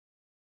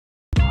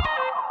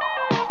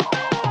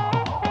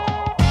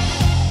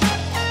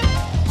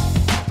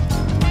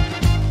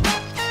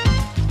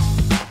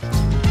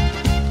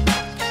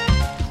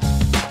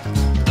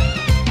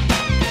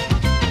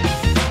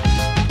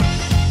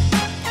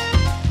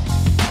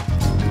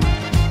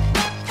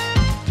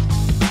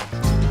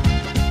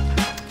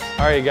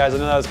All right, you guys, I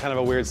know that was kind of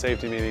a weird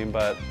safety meeting,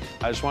 but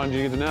I just wanted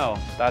you to know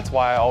that's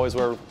why I always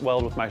wear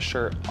weld with my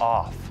shirt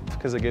off,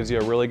 because it gives you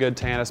a really good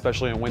tan,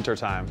 especially in winter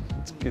time.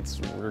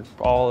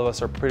 All of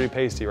us are pretty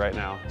pasty right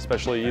now,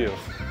 especially you.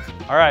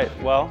 All right,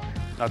 well,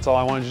 that's all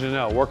I wanted you to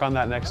know. Work on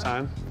that next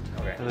time.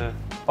 Okay. And then,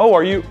 oh,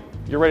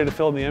 you're ready to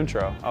film the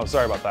intro? Oh,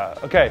 sorry about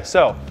that. Okay,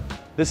 so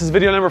this is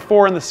video number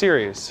 4 in the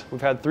series.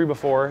 We've had 3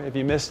 before. If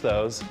you missed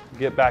those,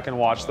 get back and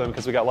watch them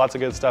because we got lots of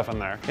good stuff in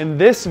there. In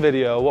this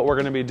video, what we're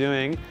gonna be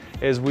doing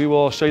is we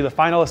will show you the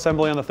final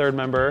assembly on the third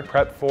member,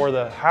 prep for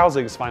the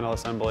housing's final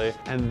assembly,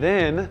 and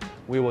then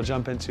we will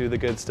jump into the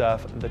good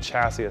stuff, the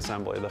chassis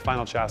assembly, the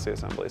final chassis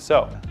assembly.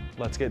 So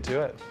let's get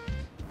to it.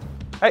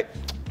 Hey,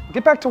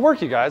 get back to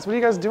work, you guys. What are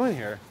you guys doing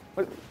here?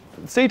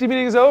 Safety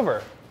meeting is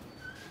over.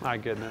 My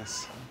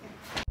goodness.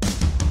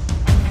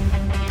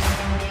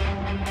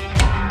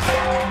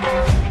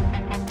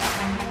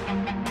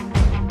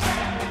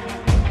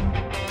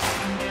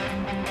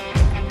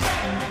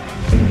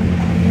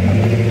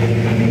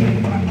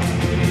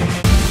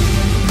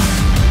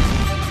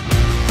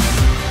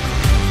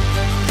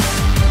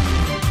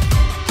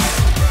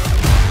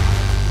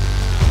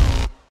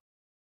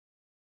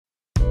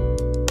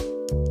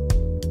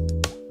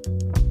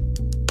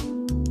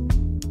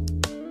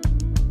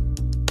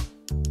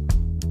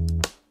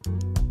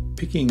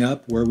 Picking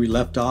up where we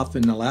left off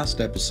in the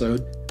last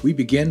episode, we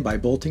begin by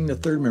bolting the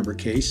third member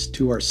case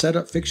to our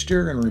setup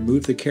fixture and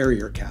remove the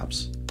carrier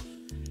caps.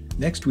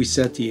 Next, we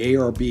set the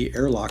ARB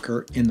air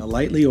locker in the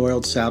lightly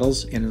oiled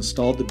saddles and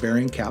installed the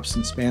bearing caps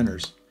and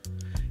spanners.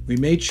 We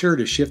made sure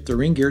to shift the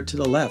ring gear to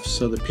the left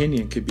so the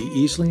pinion could be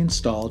easily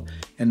installed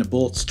and the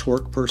bolts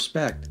torque per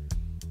spec.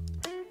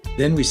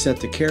 Then we set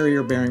the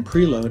carrier bearing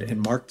preload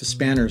and marked the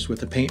spanners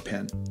with a paint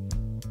pen.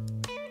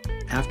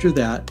 After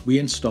that, we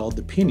installed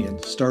the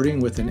pinion, starting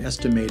with an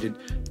estimated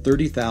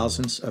 30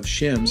 thousandths of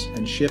shims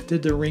and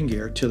shifted the ring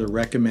gear to the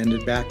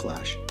recommended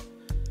backlash.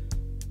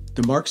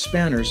 The marked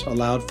spanners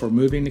allowed for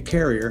moving the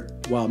carrier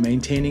while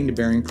maintaining the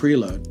bearing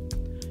preload.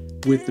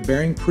 With the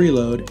bearing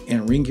preload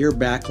and ring gear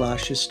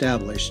backlash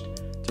established,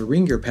 the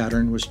ring gear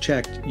pattern was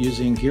checked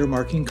using gear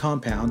marking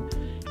compound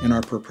and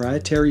our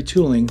proprietary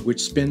tooling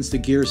which spins the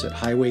gears at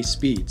highway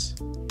speeds.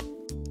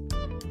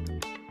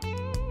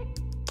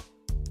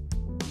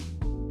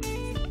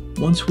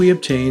 Once we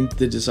obtained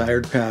the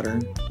desired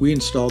pattern, we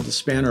installed the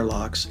spanner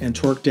locks and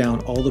torqued down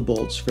all the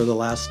bolts for the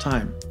last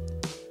time.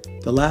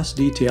 The last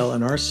detail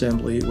in our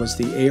assembly was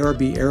the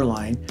ARB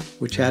airline,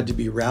 which had to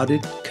be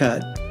routed,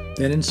 cut,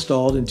 then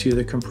installed into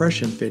the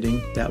compression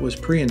fitting that was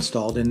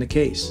pre-installed in the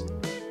case.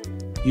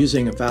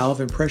 Using a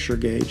valve and pressure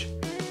gauge,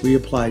 we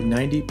applied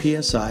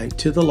 90 psi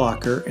to the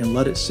locker and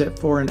let it sit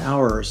for an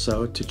hour or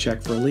so to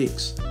check for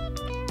leaks.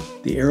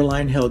 The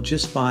airline held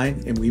just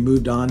fine and we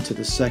moved on to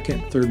the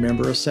second third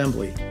member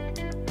assembly.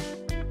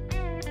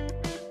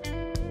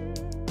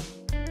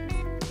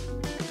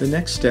 The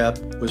next step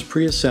was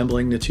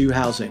pre-assembling the 2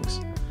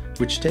 housings,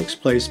 which takes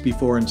place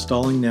before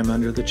installing them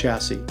under the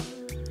chassis.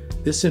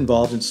 This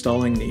involved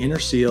installing the inner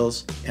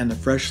seals and the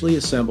freshly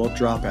assembled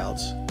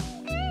dropouts.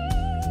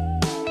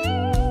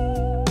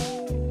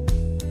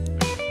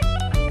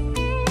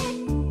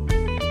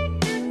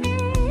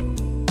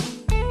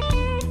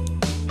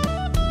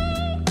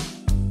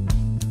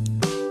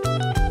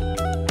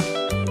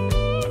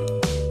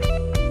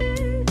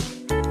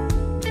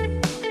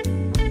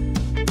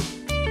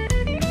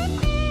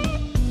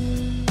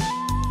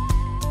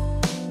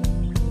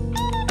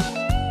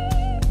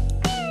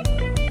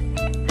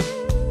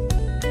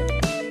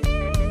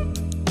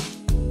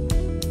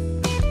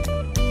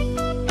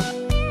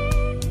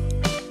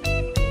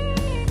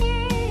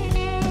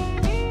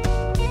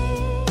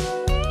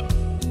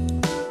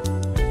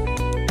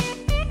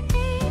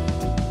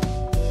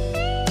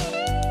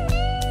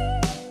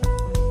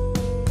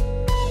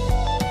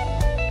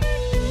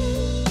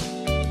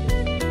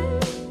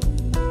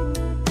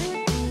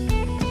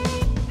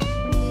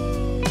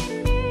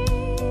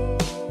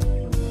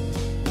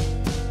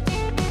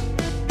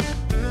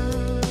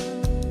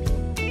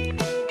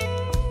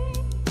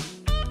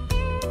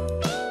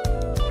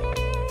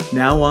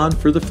 Now on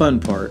for the fun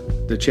part,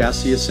 the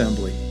chassis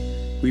assembly.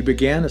 We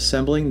began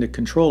assembling the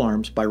control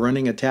arms by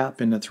running a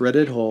tap in the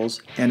threaded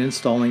holes and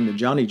installing the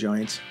Johnny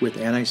joints with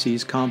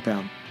anti-seize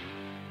compound.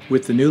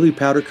 With the newly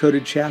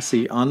powder-coated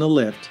chassis on the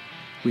lift,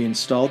 we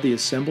installed the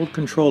assembled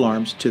control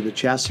arms to the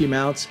chassis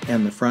mounts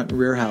and the front and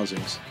rear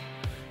housings.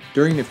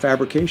 During the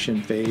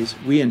fabrication phase,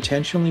 we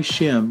intentionally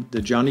shimmed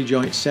the Johnny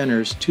joint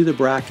centers to the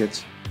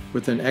brackets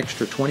with an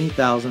extra 20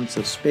 thousandths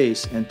of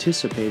space,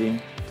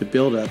 anticipating the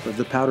buildup of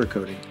the powder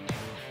coating.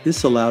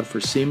 This allowed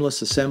for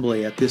seamless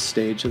assembly at this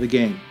stage of the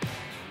game.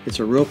 It's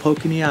a real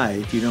poke in the eye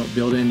if you don't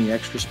build in the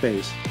extra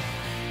space.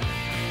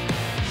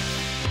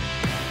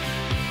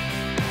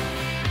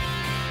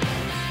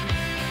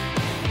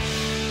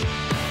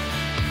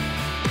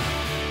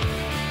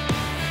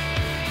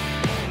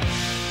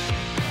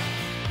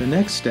 The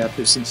next step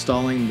is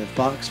installing the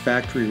Fox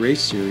Factory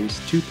Race Series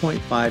 2.5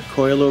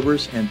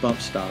 coilovers and bump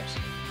stops.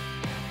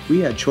 We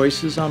had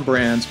choices on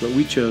brands, but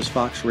we chose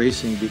Fox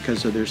Racing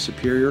because of their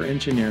superior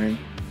engineering,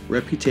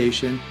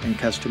 reputation, and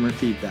customer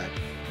feedback.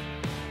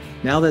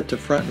 Now that the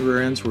front and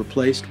rear ends were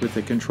placed with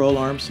the control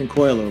arms and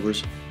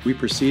coilovers, we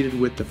proceeded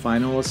with the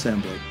final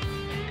assembly.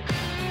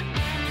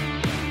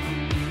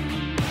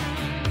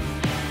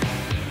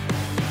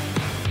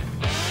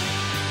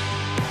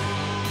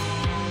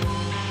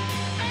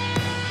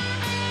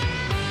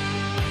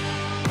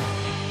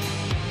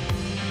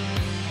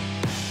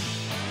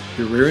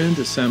 The rear end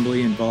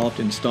assembly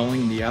involved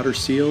installing the outer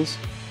seals,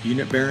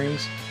 unit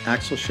bearings,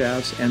 axle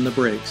shafts, and the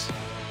brakes.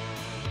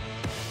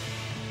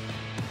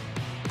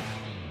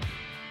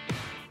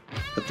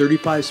 The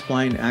 35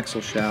 spline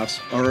axle shafts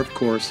are, of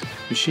course,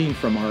 machined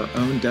from our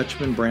own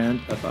Dutchman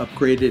brand of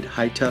upgraded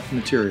high-tough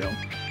material,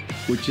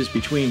 which is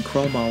between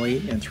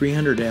chromoly and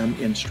 300M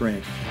in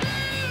strength.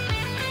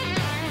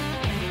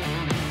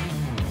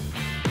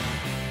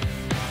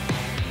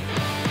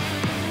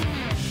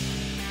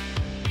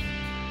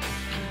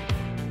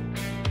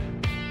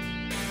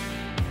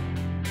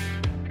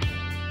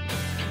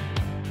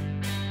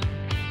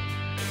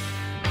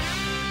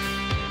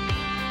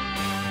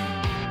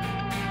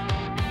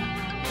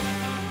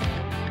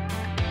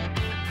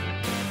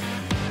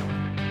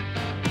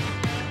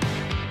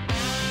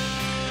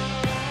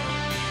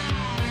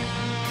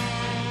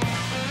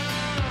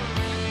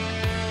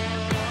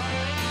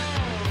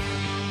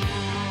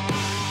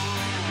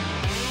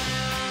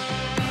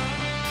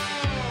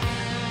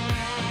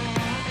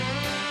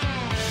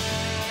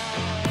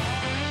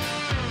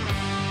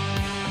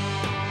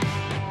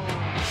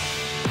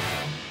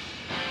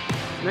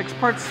 Next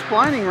part's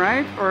splining,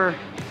 right? Or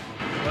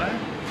What?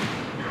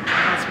 I'm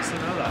not supposed to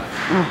know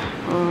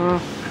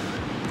that.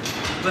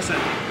 Listen,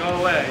 go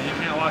away. You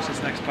can't watch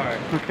this next part.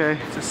 okay.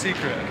 It's a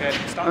secret, okay?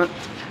 Stop,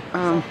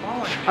 stop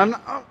following me. I'm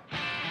not. Oh.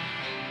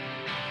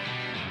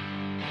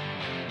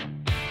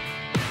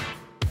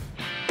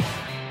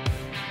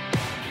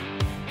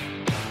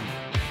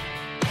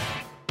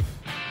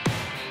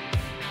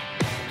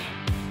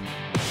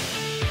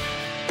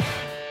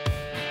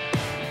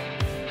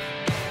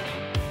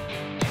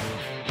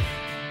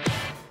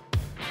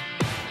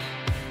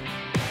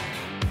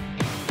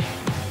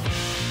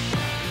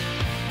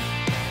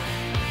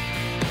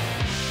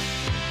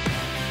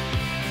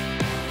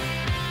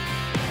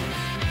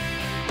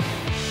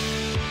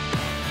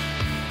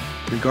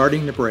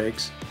 Regarding the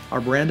brakes, our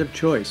brand of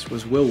choice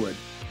was Wilwood,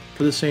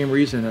 for the same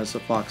reason as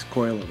the Fox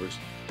coilovers.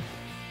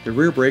 The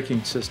rear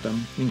braking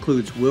system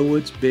includes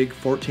Wilwood's big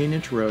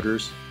 14-inch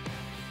rotors,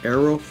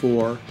 Aero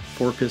 4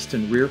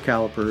 4-piston rear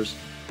calipers,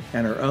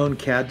 and our own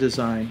CAD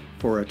design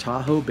for a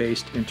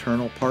Tahoe-based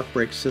internal park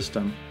brake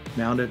system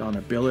mounted on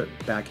a billet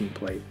backing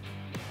plate.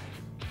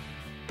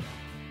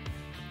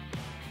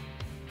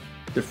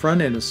 The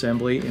front end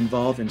assembly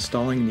involved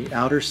installing the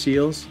outer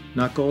seals,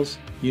 knuckles,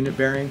 unit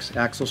bearings,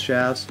 axle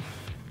shafts,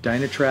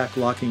 Dynatrac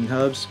locking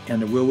hubs,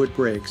 and the Wilwood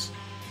brakes.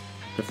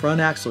 The front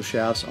axle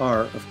shafts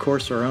are, of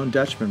course, our own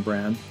Dutchman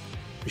brand,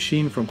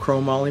 machined from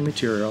chromoly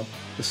material,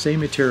 the same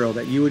material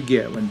that you would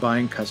get when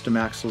buying custom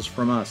axles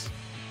from us.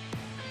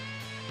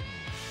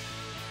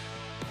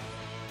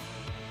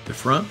 The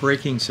front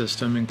braking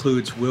system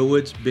includes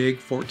Wilwood's big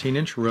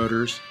 14-inch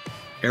rotors,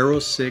 Aero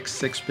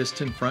 6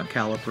 6-piston front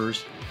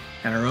calipers,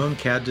 and our own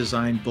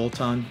CAD-designed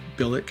bolt-on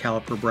billet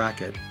caliper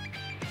bracket.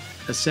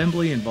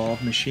 Assembly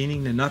involved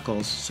machining the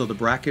knuckles so the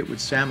bracket would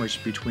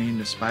sandwich between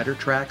the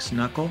Spider-Trax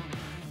knuckle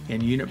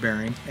and unit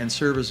bearing and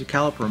serve as a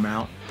caliper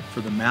mount for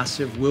the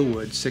massive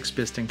Wilwood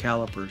 6-piston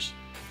calipers.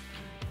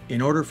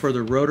 In order for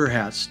the rotor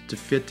hats to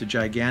fit the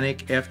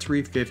gigantic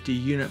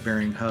F350 unit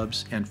bearing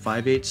hubs and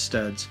 5/8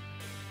 studs,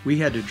 we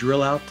had to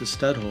drill out the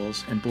stud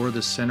holes and bore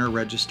the center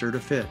register to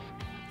fit.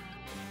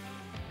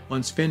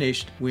 Once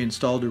finished, we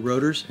installed the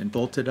rotors and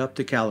bolted up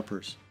the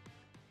calipers.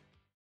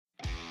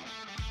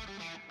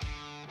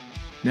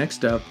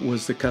 Next up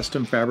was the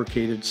custom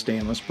fabricated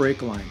stainless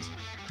brake lines.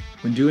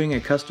 When doing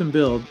a custom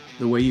build,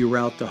 the way you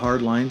route the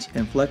hard lines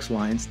and flex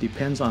lines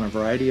depends on a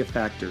variety of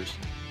factors.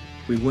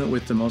 We went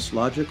with the most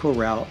logical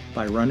route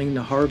by running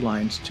the hard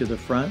lines to the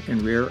front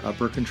and rear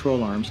upper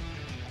control arms,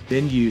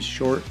 then used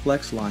short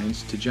flex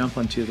lines to jump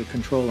onto the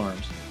control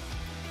arms.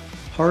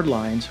 Hard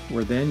lines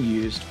were then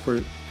used for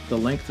the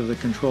length of the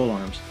control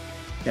arms.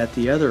 At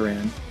the other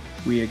end,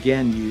 we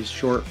again used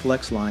short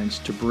flex lines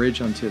to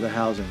bridge onto the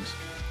housings.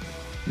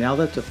 Now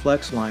that the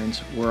flex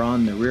lines were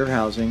on the rear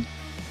housing,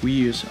 we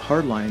used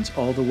hard lines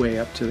all the way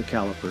up to the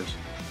calipers.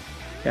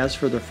 As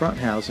for the front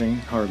housing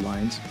hard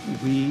lines,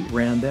 we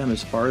ran them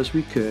as far as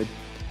we could,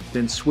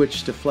 then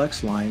switched to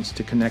flex lines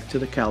to connect to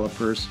the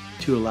calipers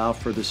to allow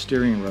for the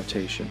steering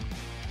rotation.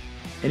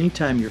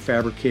 Anytime you're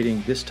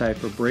fabricating this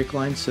type of brake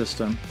line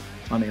system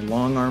on a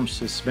long arm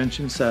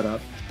suspension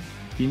setup,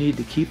 you need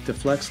to keep the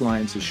flex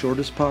lines as short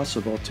as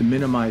possible to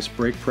minimize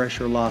brake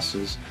pressure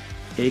losses,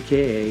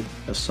 aka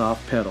a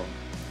soft pedal.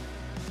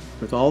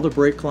 With all the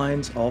brake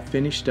lines all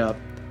finished up,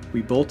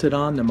 we bolted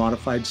on the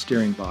modified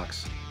steering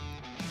box.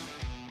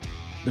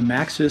 The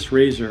Maxxis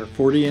Razor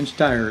 40-inch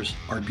tires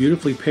are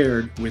beautifully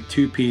paired with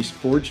two-piece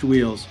forged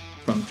wheels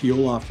from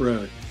fuel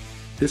off-road.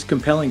 This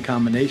compelling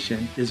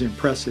combination is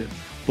impressive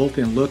both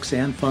in looks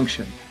and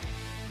function.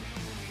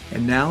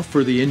 And now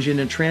for the engine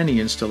and tranny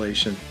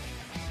installation.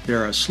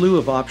 There are a slew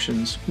of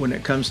options when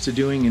it comes to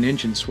doing an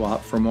engine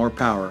swap for more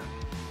power.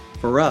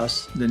 For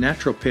us, the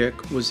natural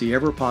pick was the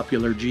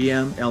ever-popular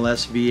GM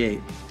LS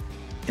V8.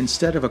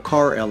 Instead of a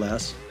car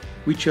LS,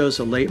 we chose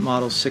a late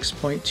model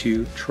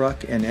 6.2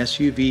 truck and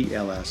SUV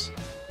LS,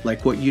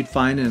 like what you'd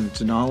find in a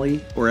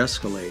Denali or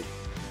Escalade.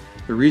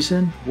 The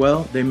reason?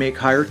 Well, they make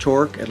higher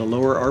torque at a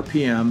lower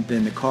RPM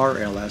than the car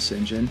LS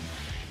engine,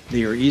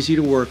 they are easy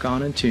to work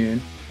on and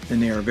tune,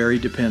 and they are very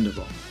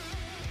dependable.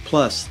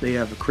 Plus, they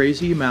have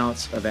crazy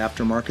amounts of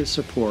aftermarket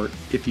support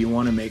if you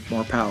want to make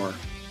more power.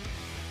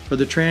 For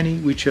the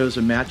tranny, we chose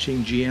a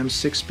matching GM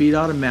 6-speed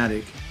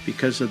automatic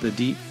because of the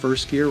deep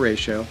first gear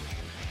ratio,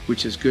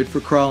 which is good for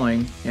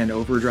crawling, and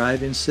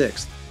overdrive in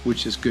 6th,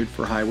 which is good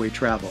for highway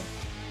travel.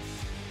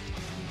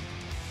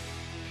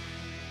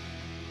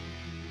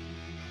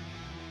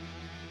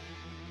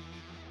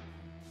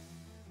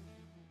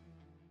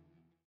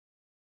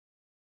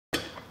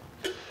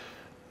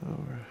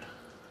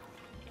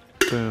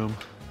 Boom.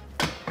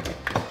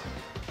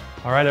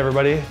 All right,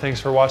 everybody, thanks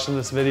for watching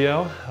this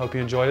video. Hope you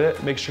enjoyed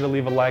it. Make sure to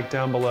leave a like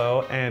down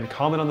below and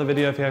comment on the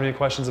video if you have any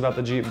questions about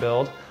the Jeep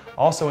build.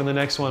 Also, in the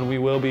next one, we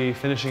will be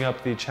finishing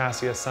up the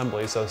chassis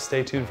assembly, so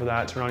stay tuned for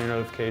that. Turn on your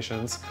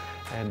notifications,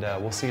 and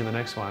we'll see you in the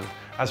next one.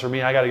 As for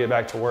me, I got to get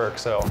back to work,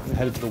 so I'm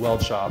headed to the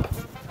weld shop.